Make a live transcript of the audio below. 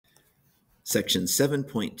Section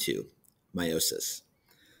 7.2, Meiosis.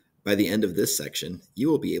 By the end of this section, you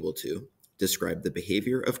will be able to describe the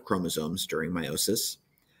behavior of chromosomes during meiosis,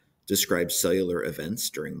 describe cellular events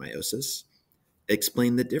during meiosis,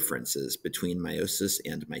 explain the differences between meiosis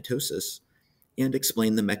and mitosis, and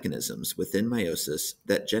explain the mechanisms within meiosis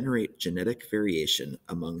that generate genetic variation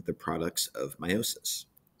among the products of meiosis.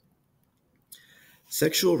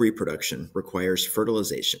 Sexual reproduction requires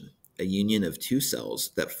fertilization, a union of two cells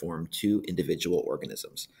that form two individual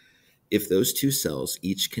organisms. If those two cells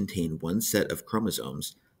each contain one set of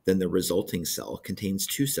chromosomes, then the resulting cell contains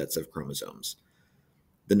two sets of chromosomes.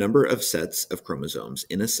 The number of sets of chromosomes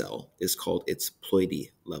in a cell is called its ploidy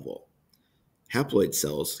level. Haploid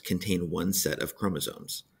cells contain one set of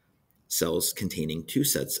chromosomes. Cells containing two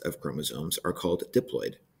sets of chromosomes are called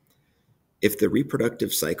diploid. If the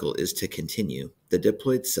reproductive cycle is to continue, the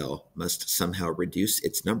diploid cell must somehow reduce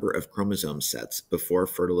its number of chromosome sets before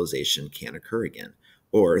fertilization can occur again,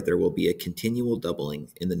 or there will be a continual doubling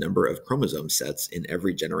in the number of chromosome sets in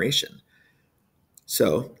every generation.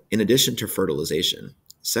 So, in addition to fertilization,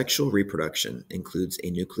 sexual reproduction includes a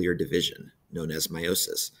nuclear division, known as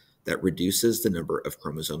meiosis, that reduces the number of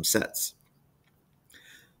chromosome sets.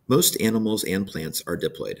 Most animals and plants are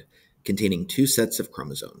diploid, containing two sets of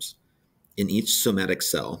chromosomes. In each somatic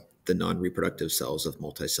cell, the non-reproductive cells of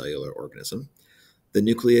multicellular organism, the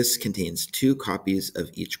nucleus contains two copies of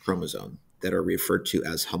each chromosome that are referred to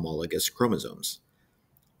as homologous chromosomes.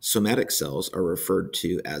 Somatic cells are referred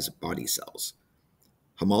to as body cells.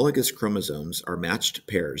 Homologous chromosomes are matched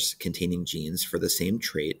pairs containing genes for the same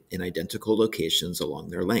trait in identical locations along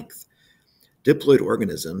their length. Diploid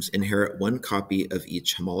organisms inherit one copy of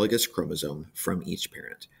each homologous chromosome from each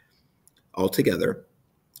parent. Altogether,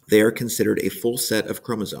 they are considered a full set of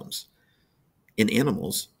chromosomes. In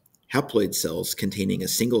animals, haploid cells containing a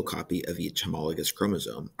single copy of each homologous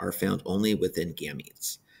chromosome are found only within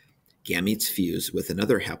gametes. Gametes fuse with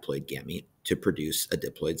another haploid gamete to produce a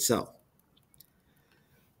diploid cell.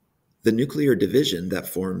 The nuclear division that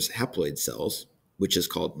forms haploid cells, which is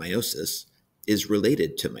called meiosis, is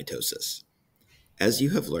related to mitosis. As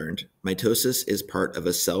you have learned, mitosis is part of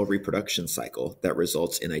a cell reproduction cycle that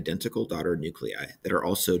results in identical daughter nuclei that are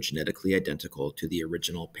also genetically identical to the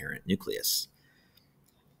original parent nucleus.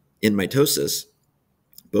 In mitosis,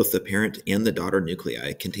 both the parent and the daughter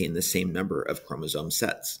nuclei contain the same number of chromosome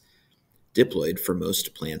sets, diploid for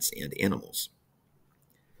most plants and animals.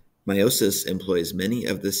 Meiosis employs many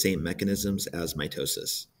of the same mechanisms as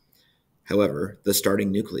mitosis. However, the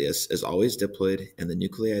starting nucleus is always diploid, and the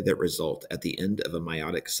nuclei that result at the end of a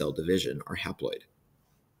meiotic cell division are haploid.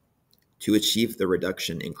 To achieve the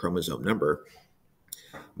reduction in chromosome number,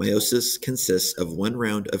 meiosis consists of one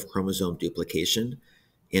round of chromosome duplication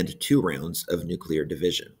and two rounds of nuclear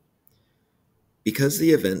division. Because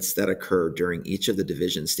the events that occur during each of the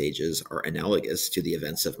division stages are analogous to the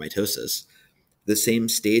events of mitosis, the same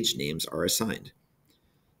stage names are assigned.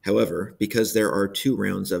 However, because there are two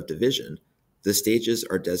rounds of division, the stages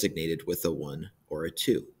are designated with a 1 or a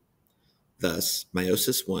 2. Thus,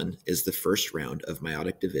 meiosis 1 is the first round of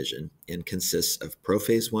meiotic division and consists of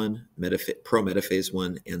prophase 1, prometaphase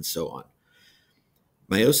 1, and so on.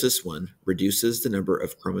 Meiosis 1 reduces the number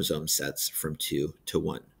of chromosome sets from 2 to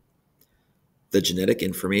 1. The genetic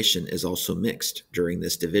information is also mixed during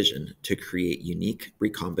this division to create unique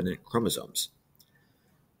recombinant chromosomes.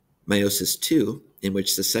 Meiosis 2, in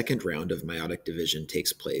which the second round of meiotic division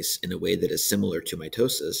takes place in a way that is similar to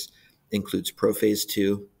mitosis, includes prophase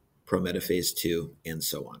 2, prometaphase 2, and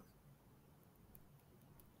so on.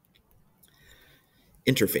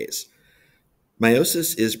 Interphase.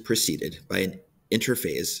 Meiosis is preceded by an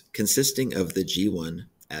interphase consisting of the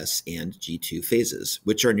G1S and G2 phases,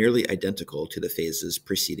 which are nearly identical to the phases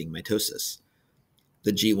preceding mitosis.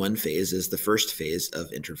 The G1 phase is the first phase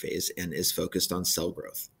of interphase and is focused on cell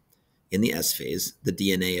growth. In the S phase, the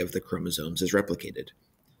DNA of the chromosomes is replicated.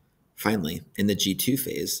 Finally, in the G2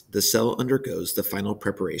 phase, the cell undergoes the final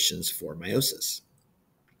preparations for meiosis.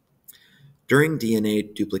 During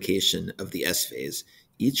DNA duplication of the S phase,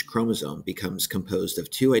 each chromosome becomes composed of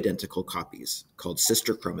two identical copies, called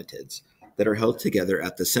sister chromatids, that are held together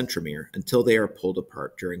at the centromere until they are pulled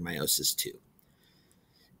apart during meiosis 2.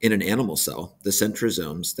 In an animal cell, the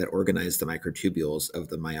centrosomes that organize the microtubules of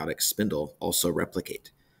the meiotic spindle also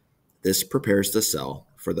replicate. This prepares the cell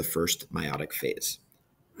for the first meiotic phase.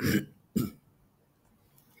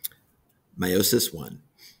 Meiosis 1.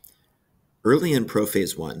 Early in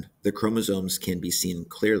prophase 1, the chromosomes can be seen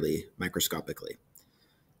clearly microscopically.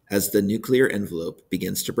 As the nuclear envelope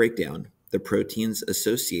begins to break down, the proteins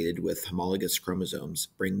associated with homologous chromosomes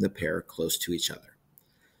bring the pair close to each other.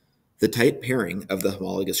 The tight pairing of the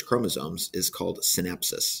homologous chromosomes is called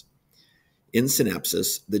synapsis. In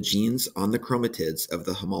synapsis, the genes on the chromatids of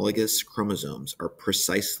the homologous chromosomes are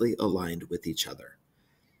precisely aligned with each other.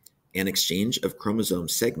 An exchange of chromosome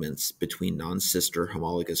segments between non-sister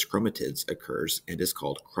homologous chromatids occurs and is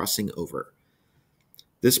called crossing over.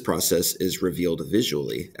 This process is revealed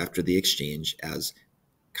visually after the exchange as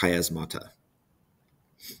chiasmata.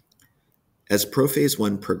 As prophase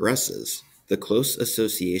 1 progresses, the close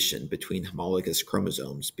association between homologous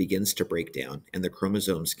chromosomes begins to break down and the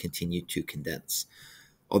chromosomes continue to condense,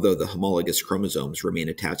 although the homologous chromosomes remain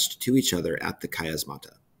attached to each other at the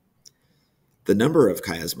chiasmata. The number of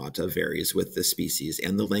chiasmata varies with the species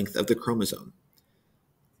and the length of the chromosome.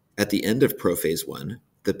 At the end of prophase 1,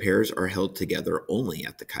 the pairs are held together only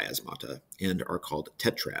at the chiasmata and are called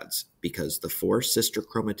tetrads because the 4 sister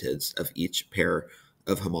chromatids of each pair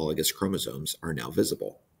of homologous chromosomes are now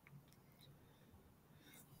visible.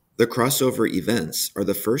 The crossover events are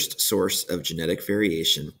the first source of genetic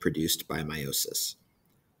variation produced by meiosis.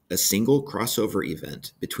 A single crossover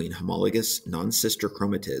event between homologous non-sister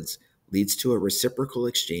chromatids leads to a reciprocal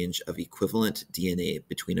exchange of equivalent DNA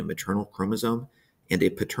between a maternal chromosome and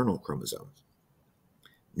a paternal chromosome.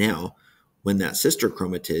 Now, when that sister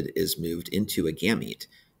chromatid is moved into a gamete,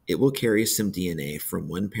 it will carry some DNA from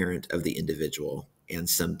one parent of the individual and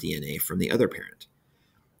some DNA from the other parent.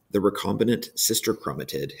 The recombinant sister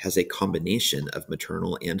chromatid has a combination of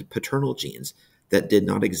maternal and paternal genes that did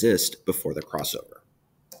not exist before the crossover.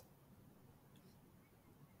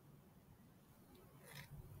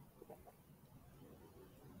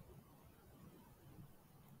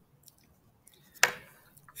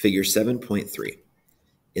 Figure 7.3.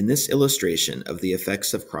 In this illustration of the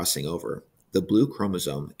effects of crossing over, the blue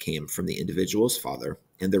chromosome came from the individual's father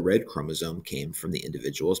and the red chromosome came from the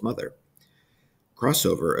individual's mother.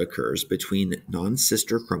 Crossover occurs between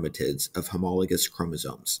non-sister chromatids of homologous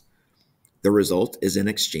chromosomes. The result is an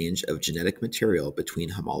exchange of genetic material between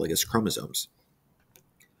homologous chromosomes.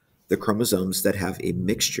 The chromosomes that have a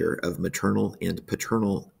mixture of maternal and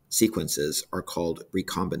paternal sequences are called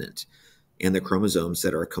recombinant, and the chromosomes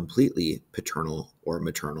that are completely paternal or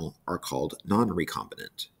maternal are called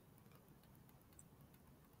non-recombinant.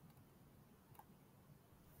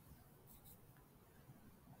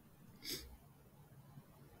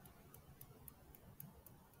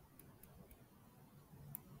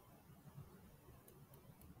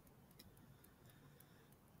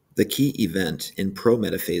 The key event in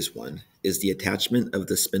prometaphase 1 is the attachment of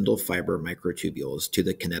the spindle fiber microtubules to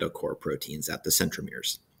the kinetochore proteins at the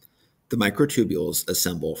centromeres. The microtubules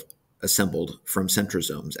assembled from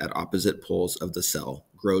centrosomes at opposite poles of the cell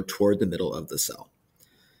grow toward the middle of the cell.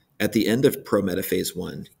 At the end of prometaphase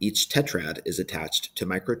 1, each tetrad is attached to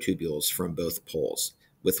microtubules from both poles,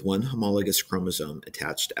 with one homologous chromosome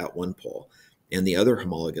attached at one pole and the other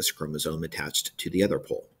homologous chromosome attached to the other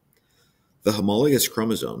pole. The homologous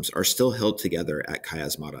chromosomes are still held together at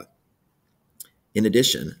chiasmata. In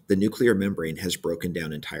addition, the nuclear membrane has broken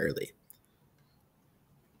down entirely.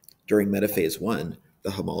 During metaphase 1, the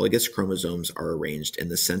homologous chromosomes are arranged in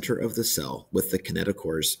the center of the cell with the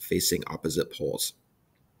kinetochores facing opposite poles.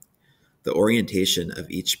 The orientation of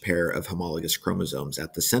each pair of homologous chromosomes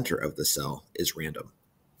at the center of the cell is random.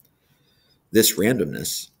 This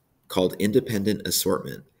randomness, called independent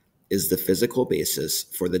assortment, is the physical basis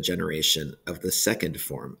for the generation of the second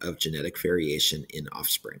form of genetic variation in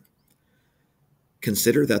offspring.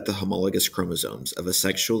 Consider that the homologous chromosomes of a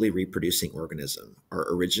sexually reproducing organism are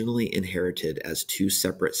originally inherited as 2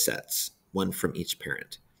 separate sets, one from each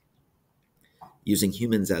parent. Using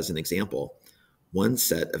humans as an example, one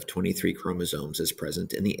set of 23 chromosomes is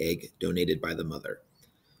present in the egg donated by the mother.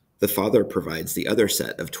 The father provides the other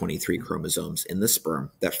set of 23 chromosomes in the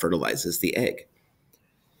sperm that fertilizes the egg.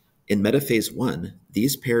 In metaphase 1,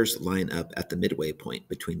 these pairs line up at the midway point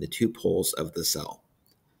between the 2 poles of the cell.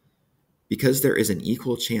 Because there is an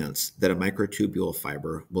equal chance that a microtubule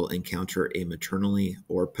fiber will encounter a maternally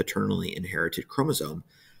or paternally inherited chromosome,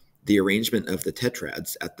 the arrangement of the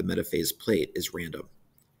tetrads at the metaphase plate is random.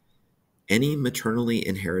 Any maternally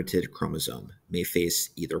inherited chromosome may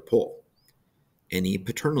face either pole. Any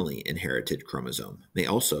paternally inherited chromosome may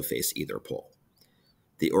also face either pole.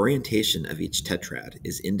 The orientation of each tetrad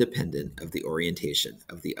is independent of the orientation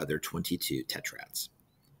of the other 22 tetrads.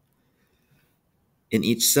 In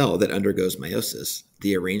each cell that undergoes meiosis,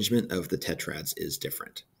 the arrangement of the tetrads is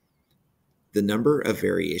different. The number of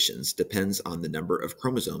variations depends on the number of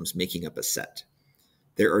chromosomes making up a set.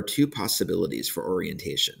 There are 2 possibilities for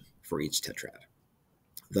orientation for each tetrad.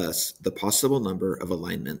 Thus, the possible number of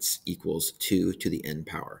alignments equals 2 to the n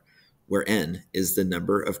power, where n is the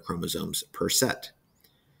number of chromosomes per set.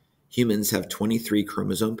 Humans have 23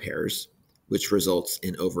 chromosome pairs, which results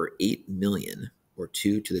in over 8 million, or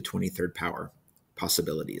 2 to the 23rd power,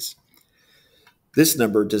 possibilities. This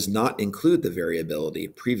number does not include the variability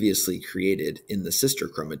previously created in the sister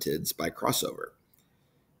chromatids by crossover.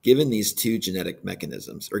 Given these two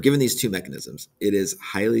mechanisms, it is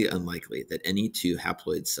highly unlikely that any two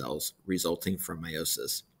haploid cells resulting from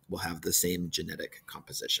meiosis will have the same genetic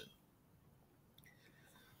composition.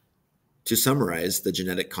 To summarize the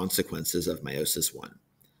genetic consequences of meiosis 1,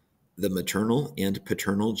 the maternal and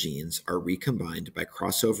paternal genes are recombined by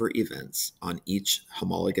crossover events on each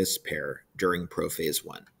homologous pair during prophase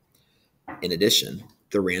 1. In addition,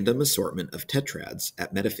 the random assortment of tetrads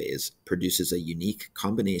at metaphase produces a unique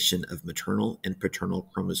combination of maternal and paternal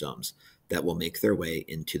chromosomes that will make their way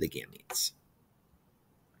into the gametes.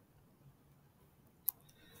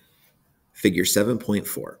 Figure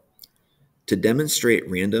 7.4. To demonstrate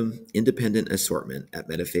random independent assortment at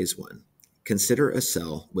metaphase 1, consider a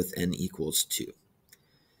cell with n equals 2.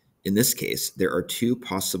 In this case, there are two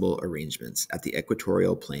possible arrangements at the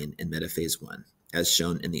equatorial plane in metaphase 1, as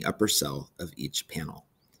shown in the upper cell of each panel.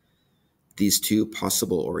 These two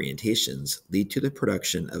possible orientations lead to the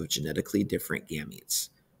production of genetically different gametes.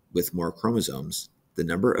 With more chromosomes, the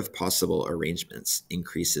number of possible arrangements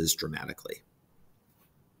increases dramatically.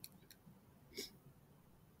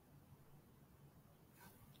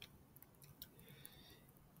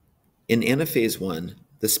 In anaphase 1,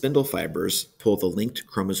 the spindle fibers pull the linked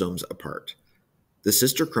chromosomes apart. The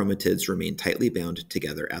sister chromatids remain tightly bound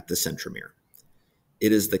together at the centromere.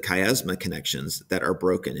 It is the chiasma connections that are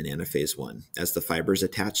broken in anaphase 1, as the fibers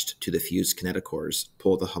attached to the fused kinetochores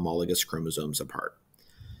pull the homologous chromosomes apart.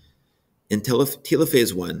 In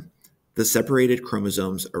telophase 1, the separated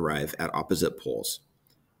chromosomes arrive at opposite poles.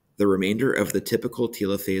 The remainder of the typical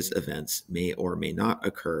telophase events may or may not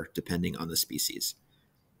occur depending on the species.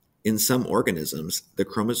 In some organisms, the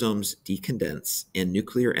chromosomes decondense and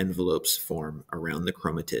nuclear envelopes form around the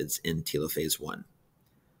chromatids in telophase 1.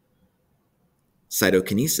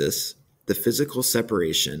 Cytokinesis, the physical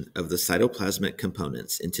separation of the cytoplasmic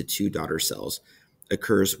components into two daughter cells,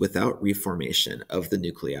 occurs without reformation of the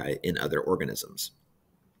nuclei in other organisms.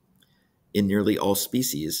 In nearly all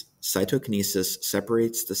species, cytokinesis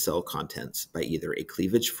separates the cell contents by either a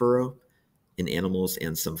cleavage furrow, in animals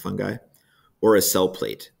and some fungi, or a cell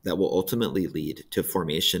plate that will ultimately lead to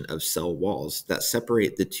formation of cell walls that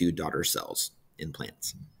separate the two daughter cells in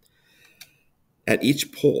plants. At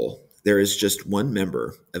each pole, there is just one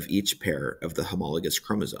member of each pair of the homologous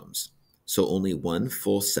chromosomes, so only one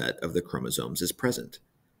full set of the chromosomes is present.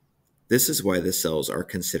 This is why the cells are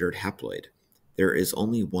considered haploid. There is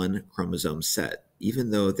only one chromosome set,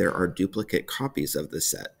 even though there are duplicate copies of the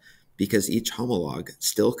set, because each homologue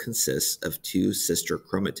still consists of two sister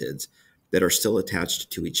chromatids that are still attached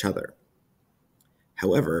to each other.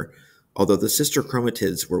 However, although the sister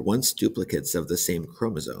chromatids were once duplicates of the same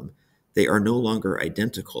chromosome, they are no longer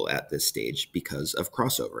identical at this stage because of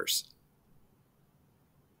crossovers.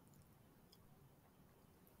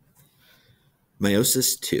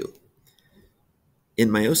 Meiosis 2. In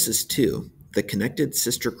meiosis 2, the connected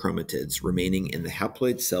sister chromatids remaining in the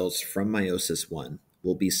haploid cells from meiosis 1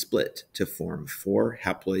 will be split to form 4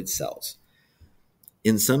 haploid cells.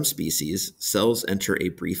 In some species, cells enter a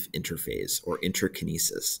brief interphase or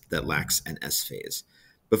interkinesis that lacks an S phase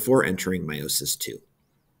before entering meiosis 2.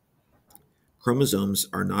 Chromosomes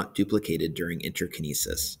are not duplicated during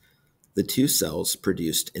interkinesis. The two cells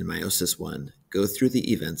produced in meiosis 1 go through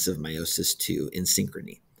the events of meiosis 2 in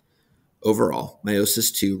synchrony. Overall,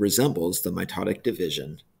 meiosis 2 resembles the mitotic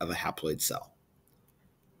division of a haploid cell.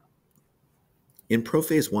 In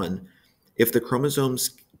prophase 1, if the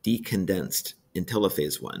chromosomes decondensed in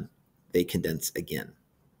telophase 1, they condense again.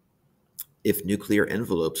 If nuclear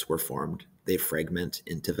envelopes were formed, they fragment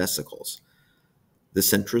into vesicles. The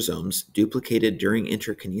centrosomes, duplicated during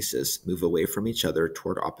interkinesis, move away from each other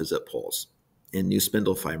toward opposite poles, and new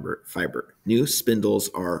spindles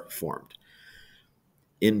are formed.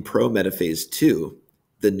 In prometaphase 2,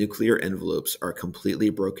 the nuclear envelopes are completely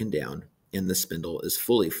broken down and the spindle is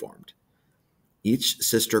fully formed. Each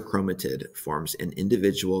sister chromatid forms an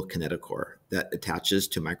individual kinetochore that attaches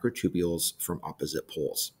to microtubules from opposite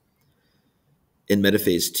poles. In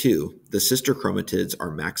metaphase 2, the sister chromatids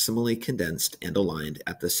are maximally condensed and aligned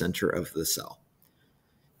at the center of the cell.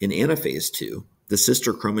 In anaphase 2, the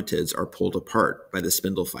sister chromatids are pulled apart by the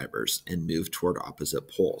spindle fibers and move toward opposite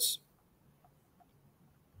poles.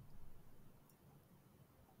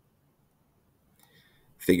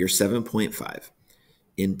 Figure 7.5.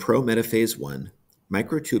 In prometaphase 1,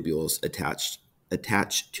 microtubules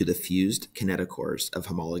attach to the fused kinetochores of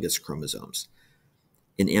homologous chromosomes.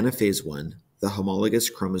 In anaphase 1, the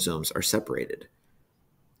homologous chromosomes are separated.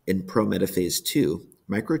 In prometaphase 2,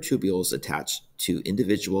 microtubules attach to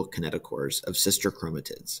individual kinetochores of sister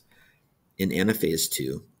chromatids. In anaphase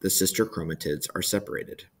 2, the sister chromatids are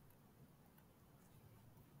separated.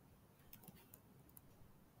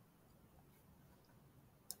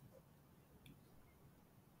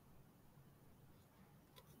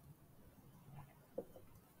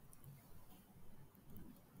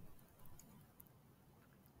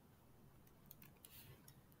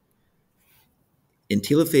 In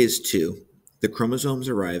telophase 2, the chromosomes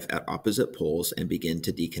arrive at opposite poles and begin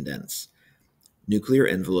to decondense. Nuclear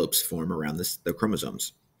envelopes form around the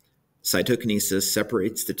chromosomes. Cytokinesis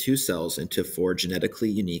separates the two cells into 4 genetically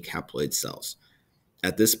unique haploid cells.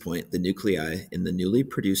 At this point, the nuclei in the newly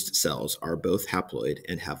produced cells are both haploid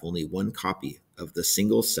and have only one copy of the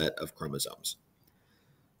single set of chromosomes.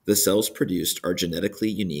 The cells produced are genetically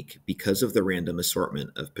unique because of the random assortment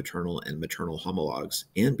of paternal and maternal homologs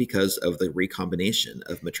and because of the recombination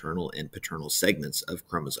of maternal and paternal segments of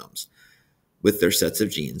chromosomes with their sets of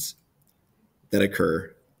genes that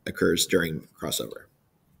occurs during crossover.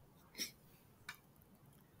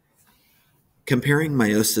 Comparing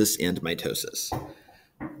meiosis and mitosis.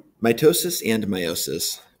 Mitosis and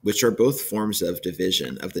meiosis, which are both forms of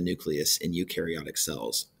division of the nucleus in eukaryotic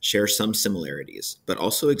cells, share some similarities, but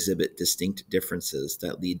also exhibit distinct differences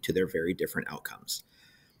that lead to their very different outcomes.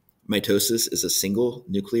 Mitosis is a single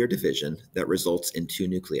nuclear division that results in 2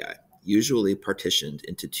 nuclei, usually partitioned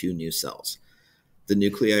into 2 new cells. The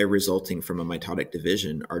nuclei resulting from a mitotic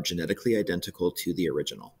division are genetically identical to the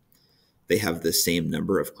original. They have the same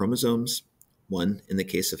number of chromosomes, 1 in the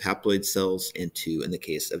case of haploid cells and 2 in the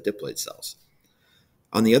case of diploid cells.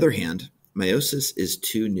 On the other hand, meiosis is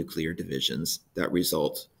 2 nuclear divisions that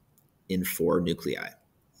result in 4 nuclei,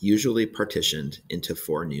 usually partitioned into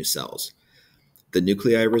 4 new cells. The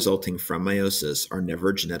nuclei resulting from meiosis are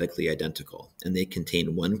never genetically identical, and they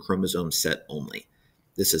contain 1 chromosome set only.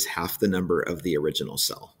 This is half the number of the original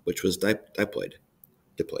cell, which was diploid.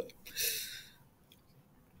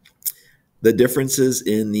 The differences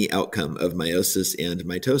in the outcome of meiosis and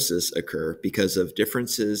mitosis occur because of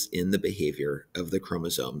differences in the behavior of the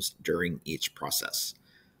chromosomes during each process.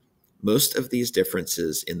 Most of these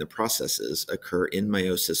differences in the processes occur in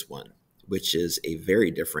meiosis 1, which is a very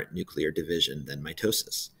different nuclear division than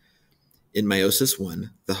mitosis. In meiosis 1,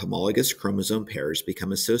 the homologous chromosome pairs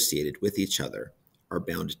become associated with each other, are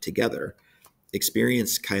bound together,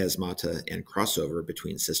 experience chiasmata and crossover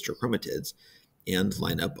between sister chromatids, and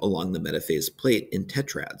line up along the metaphase plate in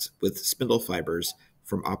tetrads with spindle fibers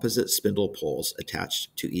from opposite spindle poles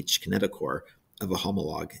attached to each kinetochore of a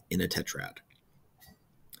homolog in a tetrad.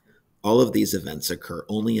 All of these events occur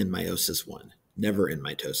only in meiosis 1, never in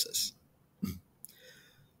mitosis.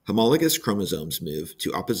 Homologous chromosomes move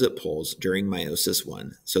to opposite poles during meiosis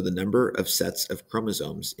 1, so the number of sets of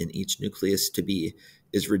chromosomes in each nucleus to be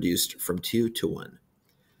is reduced from 2 to 1.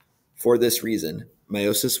 For this reason,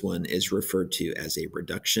 meiosis 1 is referred to as a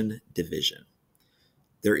reduction division.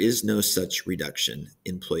 There is no such reduction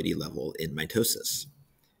in ploidy level in mitosis.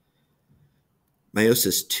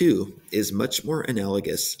 Meiosis 2 is much more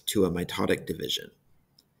analogous to a mitotic division.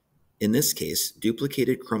 In this case,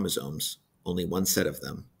 duplicated chromosomes, only one set of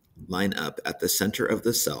them, line up at the center of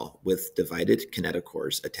the cell with divided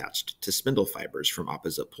kinetochores attached to spindle fibers from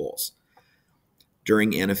opposite poles.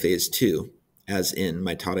 During anaphase 2, as in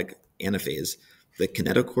mitotic anaphase, the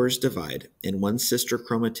kinetochores divide and one sister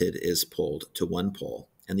chromatid is pulled to one pole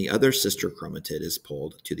and the other sister chromatid is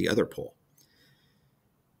pulled to the other pole.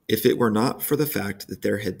 If it were not for the fact that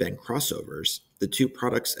there had been crossovers, the 2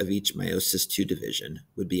 products of each meiosis 2 division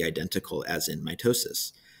would be identical as in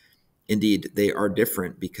mitosis. Indeed, they are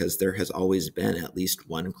different because there has always been at least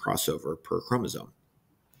 1 crossover per chromosome.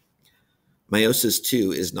 Meiosis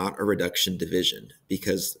 2 is not a reduction division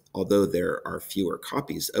because although there are fewer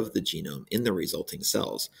copies of the genome in the resulting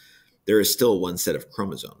cells, there is still 1 set of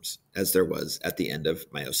chromosomes, as there was at the end of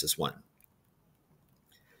meiosis 1.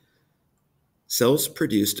 Cells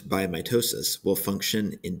produced by mitosis will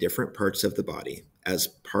function in different parts of the body as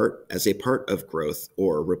a part of growth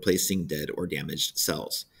or replacing dead or damaged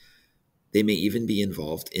cells. They may even be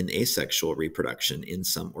involved in asexual reproduction in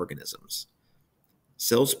some organisms.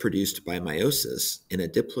 Cells produced by meiosis in a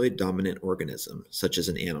diploid dominant organism, such as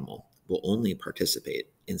an animal, will only participate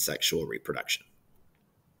in sexual reproduction.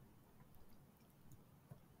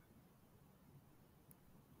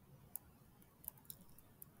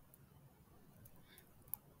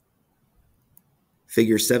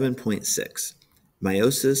 Figure 7.6.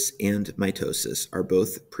 Meiosis and mitosis are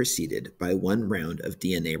both preceded by 1 round of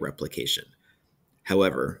DNA replication.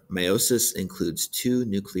 However, meiosis includes two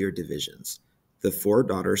nuclear divisions. The four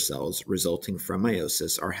daughter cells resulting from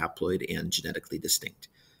meiosis are haploid and genetically distinct.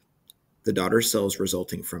 The daughter cells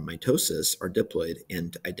resulting from mitosis are diploid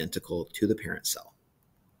and identical to the parent cell.